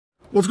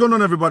What's going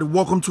on, everybody?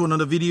 Welcome to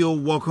another video.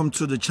 Welcome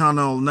to the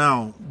channel.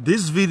 Now,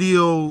 this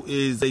video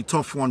is a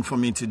tough one for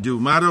me to do.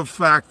 Matter of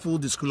fact, full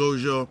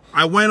disclosure,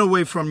 I went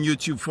away from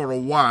YouTube for a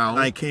while.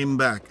 I came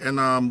back,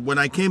 and when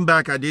I came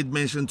back, I did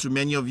mention to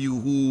many of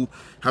you who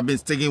have been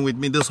sticking with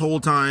me this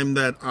whole time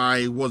that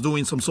I was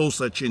doing some soul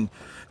searching.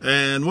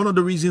 And one of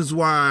the reasons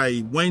why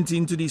I went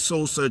into this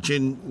soul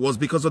searching was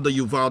because of the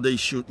Uvalde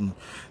shooting.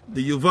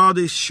 The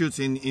Uvalde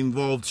shooting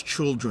involved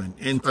children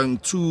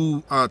and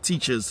two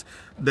teachers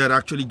that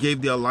actually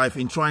gave their life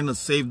in trying to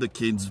save the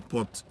kids,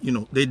 but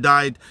they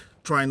died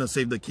trying to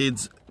save the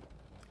kids.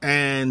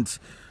 And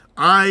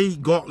I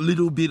got a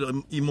little bit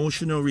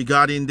emotional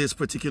regarding this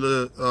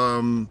particular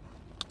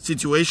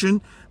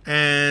situation,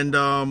 and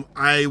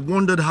I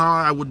wondered how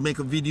I would make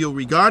a video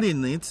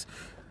regarding it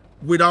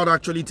without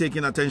actually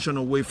taking attention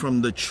away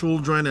from the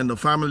children and the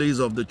families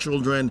of the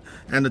children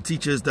and the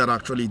teachers that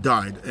actually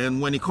died.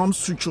 And when it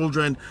comes to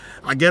children,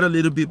 I get a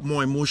little bit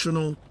more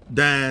emotional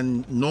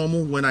than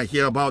normal when I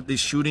hear about these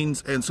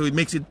shootings, and so it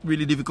makes it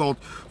really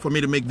difficult for me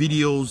to make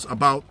videos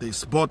about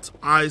this. But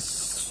I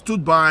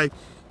stood by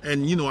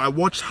and I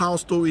watched how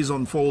stories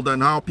unfold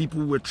and how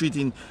people were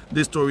treating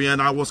this story, and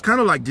I was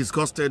kind of like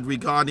disgusted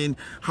regarding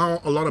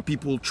how a lot of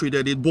people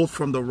treated it, both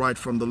from the right,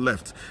 from the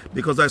left.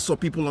 Because I saw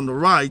people on the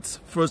right,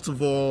 first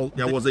of all,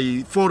 there was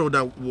a photo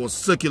that was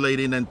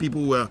circulating and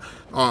people were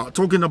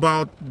talking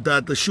about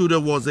that the shooter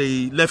was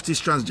a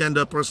leftist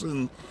transgender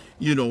person,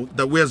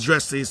 that wears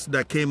dresses,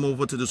 that came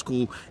over to the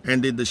school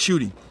and did the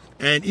shooting.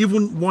 And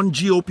even one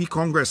GOP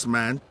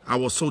congressman, I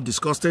was so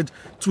disgusted,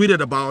 tweeted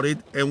about it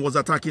and was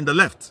attacking the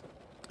left,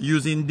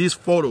 using these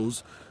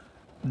photos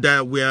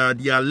that were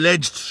the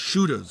alleged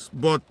shooters.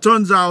 But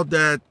turns out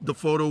that the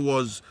photo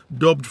was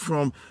dubbed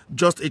from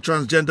just a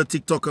transgender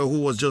TikToker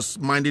who was just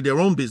minding their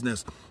own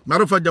business.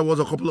 Matter of fact, there was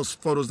a couple of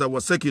photos that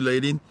were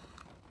circulating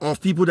of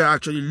people that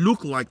actually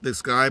looked like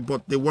this guy,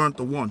 but they weren't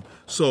the one.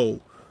 So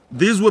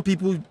these were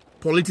people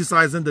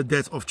politicizing the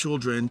death of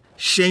children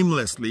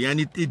shamelessly,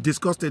 and it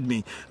disgusted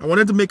me. I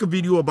wanted to make a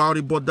video about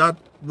it, but that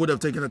would have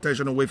taken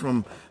attention away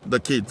from the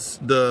kids,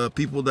 the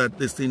people that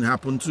this thing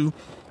happened to.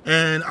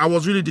 And I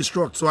was really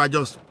distraught, so I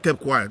just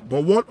kept quiet.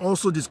 But what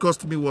also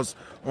disgusted me was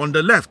on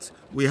the left,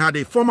 we had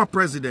a former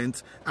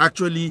president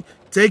actually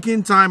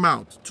taking time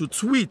out to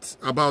tweet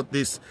about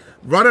this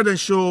rather than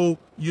show,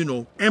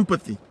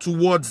 empathy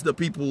towards the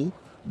people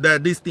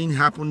that this thing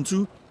happened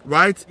to,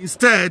 right?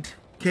 Instead,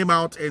 came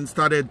out and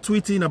started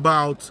tweeting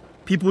about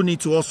people need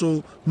to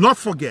also not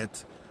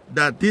forget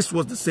that this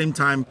was the same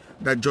time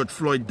that George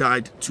Floyd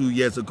died 2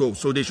 years ago.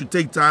 So they should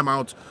take time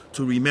out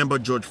to remember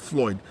George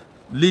Floyd.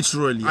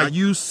 Literally, are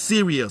you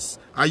serious?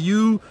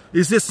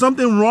 Is there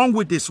something wrong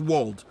with this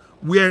world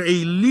where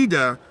a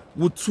leader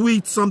would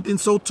tweet something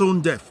so tone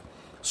deaf,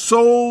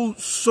 so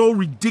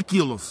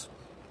ridiculous?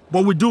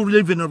 But we do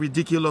live in a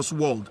ridiculous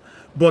world.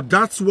 But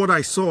that's what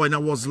I saw, and I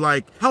was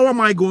like, how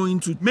am I going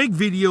to make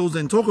videos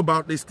and talk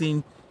about this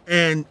thing?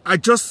 And I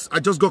just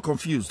got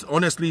confused.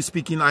 Honestly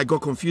speaking, I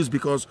got confused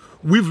because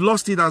we've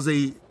lost it as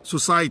a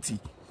society,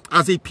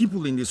 as a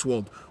people in this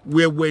world,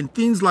 where when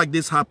things like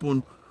this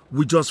happen,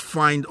 we just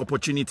find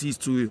opportunities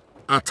to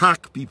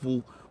attack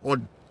people or,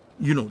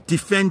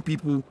 defend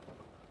people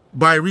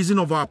by reason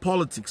of our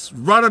politics,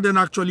 rather than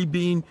actually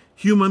being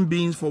human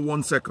beings for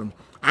 1 second.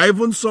 I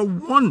even saw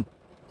one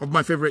of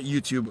my favorite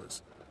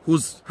YouTubers, who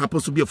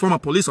happens to be a former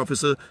police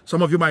officer,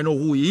 some of you might know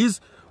who he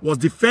is, was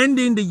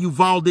defending the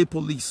Uvalde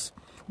police,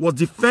 was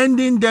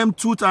defending them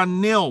tooth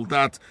and nail,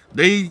 that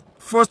they,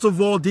 first of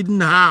all,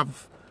 didn't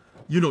have,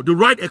 the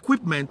right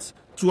equipment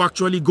to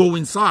actually go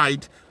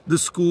inside the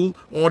school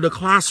or the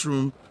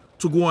classroom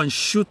to go and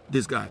shoot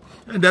this guy.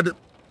 And that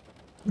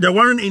there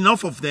weren't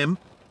enough of them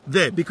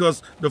there,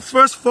 because the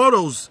first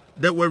photos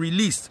that were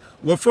released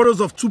were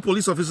photos of two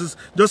police officers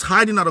just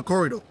hiding at a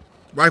corridor.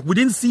 Right? We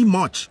didn't see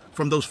much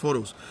from those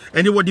photos,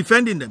 and they were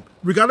defending them,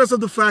 regardless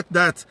of the fact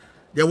that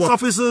there were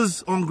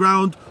officers on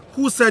ground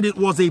who said it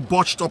was a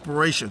botched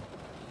operation.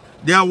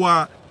 There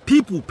were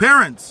people,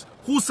 parents,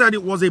 who said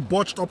it was a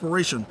botched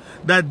operation,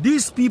 that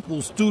these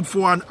people stood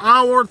for an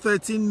hour,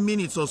 13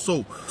 minutes or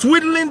so,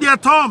 twiddling their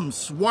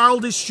thumbs while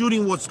this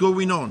shooting was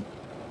going on.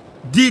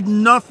 Did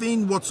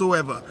nothing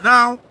whatsoever.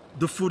 Now,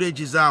 the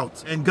footage is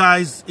out, and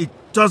guys, it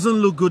doesn't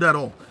look good at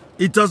all.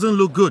 It doesn't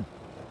look good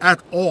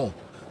at all.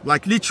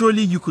 Like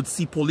literally, you could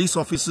see police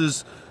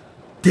officers,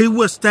 they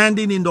were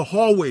standing in the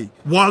hallway.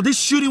 While this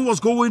shooting was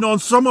going on,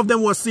 some of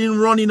them were seen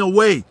running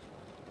away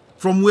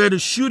from where the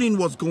shooting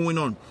was going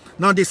on.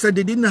 Now, they said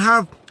they didn't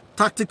have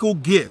tactical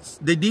gears.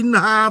 They didn't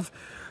have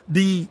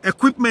the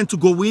equipment to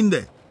go in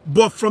there.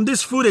 But from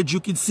this footage, you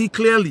can see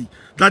clearly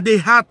that they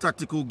had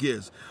tactical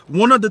gears.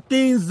 One of the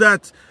things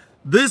that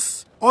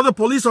this other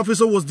police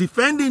officer was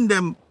defending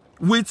them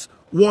with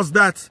was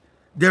that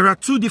there are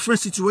two different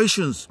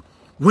situations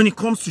when it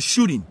comes to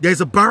shooting. There's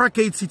a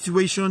barricade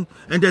situation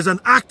and there's an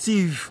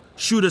active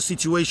shooter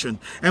situation.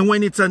 And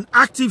when it's an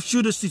active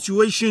shooter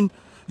situation,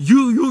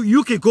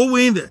 you can go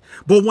in there.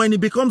 But when it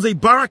becomes a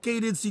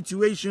barricaded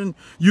situation,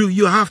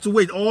 you have to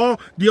wait. Or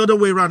the other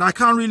way around. I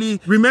can't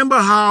really remember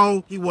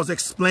how he was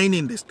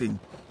explaining this thing,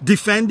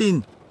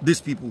 defending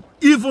these people,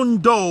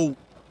 even though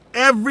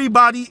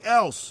everybody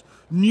else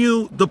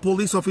knew the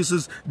police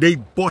officers, they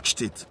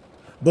botched it.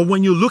 But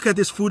when you look at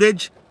this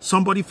footage,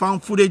 somebody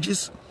found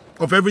footages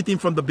of everything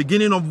from the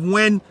beginning of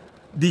when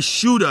the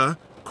shooter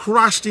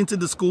crashed into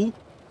the school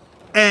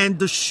and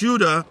the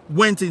shooter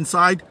went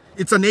inside.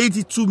 It's an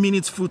 82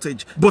 minutes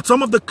footage. But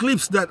some of the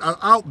clips that are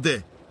out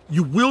there,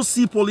 you will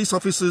see police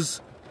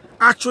officers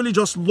actually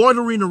just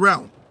loitering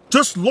around,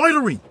 just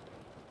loitering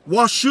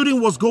while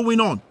shooting was going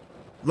on,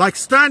 like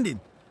standing.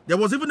 There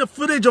was even a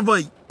footage of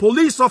a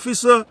police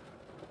officer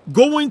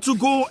going to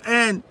go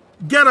and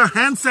get a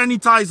hand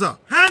sanitizer.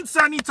 Hand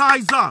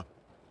sanitizer!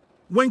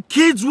 When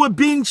kids were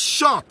being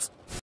shot.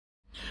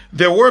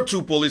 There were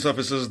two police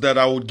officers that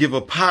I would give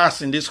a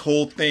pass in this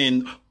whole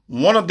thing.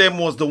 One of them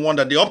was the one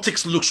that the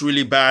optics looks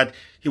really bad.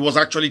 He was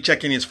actually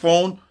checking his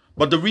phone.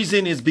 But the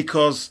reason is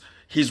because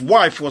his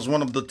wife was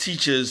one of the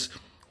teachers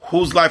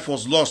whose life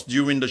was lost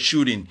during the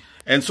shooting.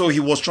 And so he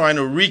was trying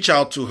to reach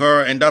out to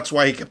her, and that's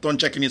why he kept on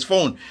checking his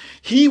phone.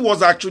 He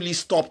was actually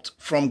stopped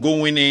from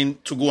going in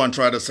to go and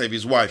try to save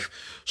his wife.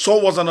 So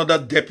was another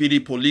deputy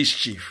police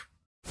chief.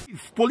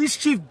 Police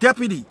chief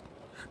deputy.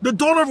 The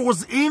daughter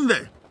was in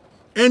there,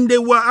 and they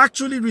were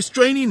actually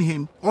restraining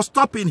him or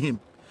stopping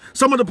him.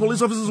 Some of the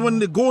police officers, when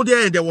they go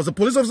there, there was a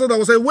police officer that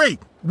was saying,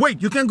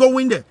 wait, you can't go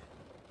in there.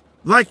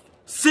 Like,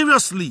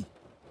 seriously,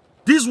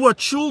 these were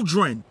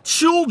children,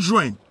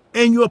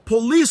 and your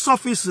police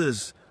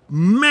officers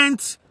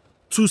meant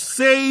to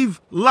save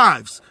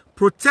lives,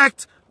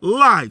 protect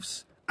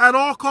lives at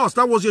all costs.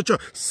 That was your job.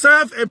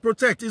 Serve and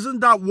protect. Isn't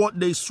that what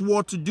they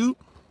swore to do?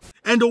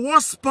 And the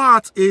worst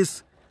part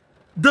is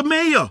the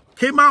mayor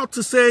came out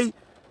to say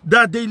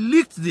that they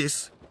leaked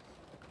this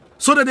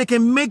so that they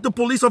can make the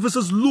police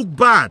officers look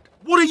bad.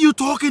 What are you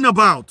talking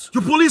about?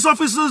 Your police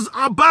officers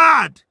are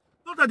bad.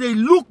 Not that they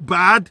look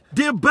bad,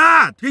 they're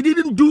bad. They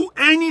didn't do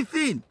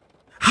anything.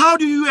 How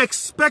do you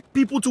expect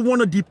people to want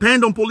to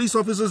depend on police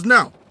officers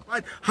now?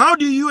 Right? How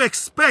do you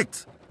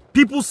expect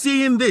people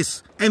seeing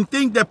this and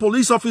think that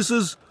police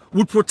officers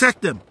would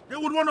protect them? They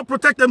would want to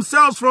protect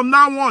themselves from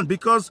now on,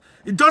 because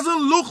it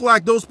doesn't look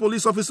like those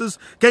police officers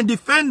can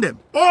defend them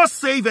or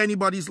save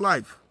anybody's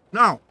life.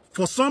 Now,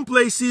 for some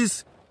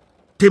places,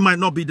 they might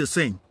not be the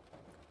same,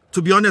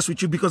 to be honest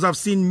with you, because I've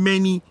seen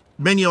many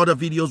other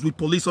videos with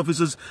police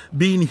officers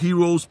being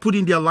heroes,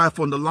 putting their life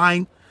on the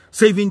line,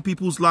 saving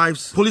people's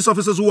lives. Police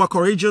officers who are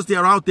courageous, they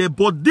are out there.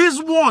 But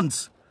these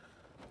ones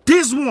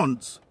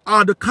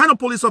are the kind of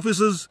police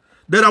officers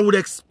that I would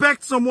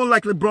expect someone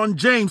like LeBron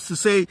James to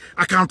say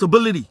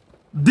accountability.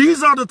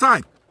 These are the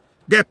type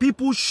that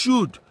people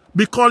should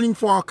be calling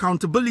for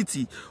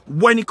accountability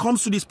when it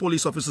comes to these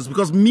police officers.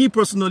 Because me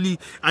personally,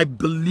 I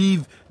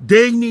believe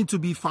they need to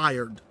be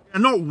fired.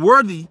 They're not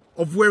worthy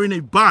of wearing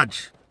a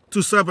badge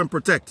to serve and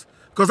protect.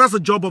 Because that's the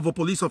job of a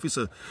police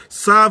officer.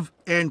 Serve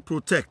and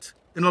protect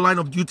in the line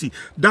of duty.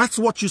 That's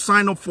what you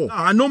sign up for.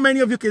 Now, I know many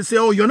of you can say,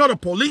 oh, you're not a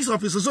police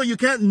officer, so you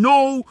can't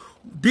know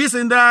this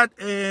and that,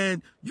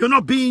 and you're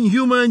not being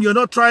human, you're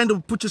not trying to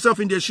put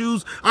yourself in their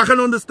shoes. I can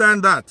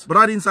understand that. But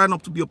I didn't sign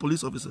up to be a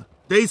police officer.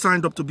 They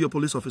signed up to be a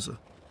police officer.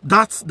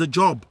 That's the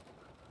job.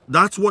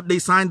 That's what they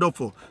signed up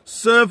for.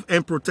 Serve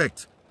and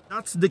protect.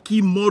 That's the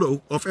key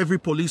motto of every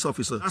police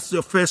officer. That's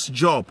your first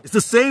job. It's the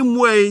same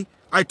way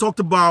I talked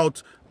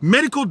about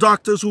medical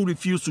doctors who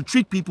refuse to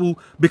treat people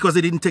because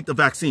they didn't take the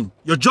vaccine.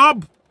 Your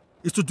job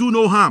is to do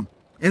no harm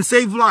and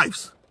save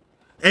lives.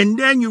 And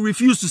then you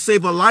refuse to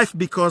save a life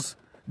because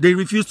they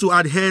refuse to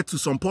adhere to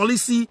some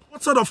policy.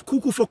 What sort of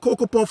cuckoo for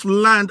Cocoa Puff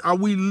land are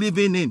we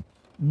living in?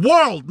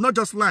 World, not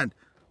just land.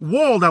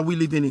 World are we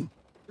living in?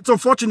 It's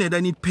unfortunate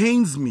and it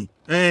pains me.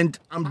 And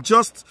I'm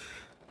just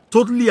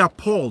totally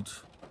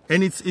appalled.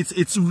 And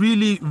it's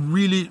really,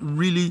 really,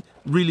 really,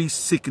 really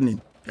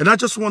sickening. And I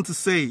just want to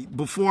say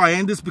before I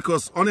end this,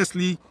 because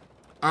honestly,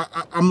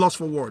 I'm lost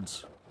for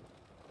words.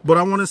 But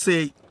I want to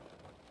say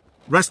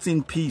rest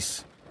in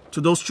peace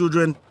to those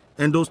children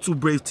and those two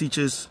brave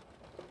teachers.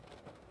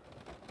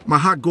 My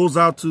heart goes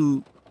out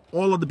to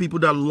all of the people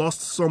that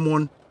lost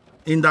someone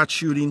in that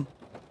shooting,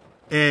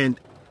 and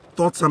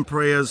thoughts and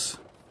prayers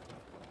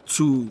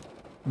to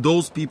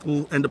those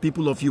people and the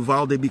people of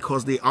Uvalde,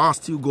 because they are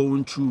still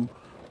going through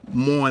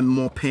more and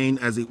more pain,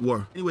 as it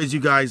were. Anyways, you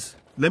guys,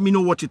 let me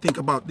know what you think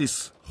about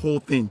this whole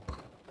thing.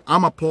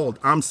 I'm appalled.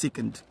 I'm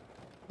sickened.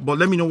 But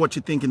let me know what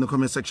you think in the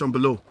comment section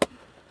below.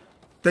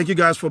 Thank you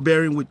guys for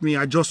bearing with me.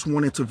 I just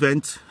wanted to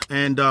vent.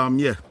 And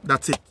yeah,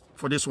 that's it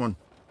for this one.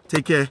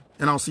 Take care,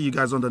 and I'll see you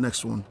guys on the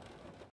next one.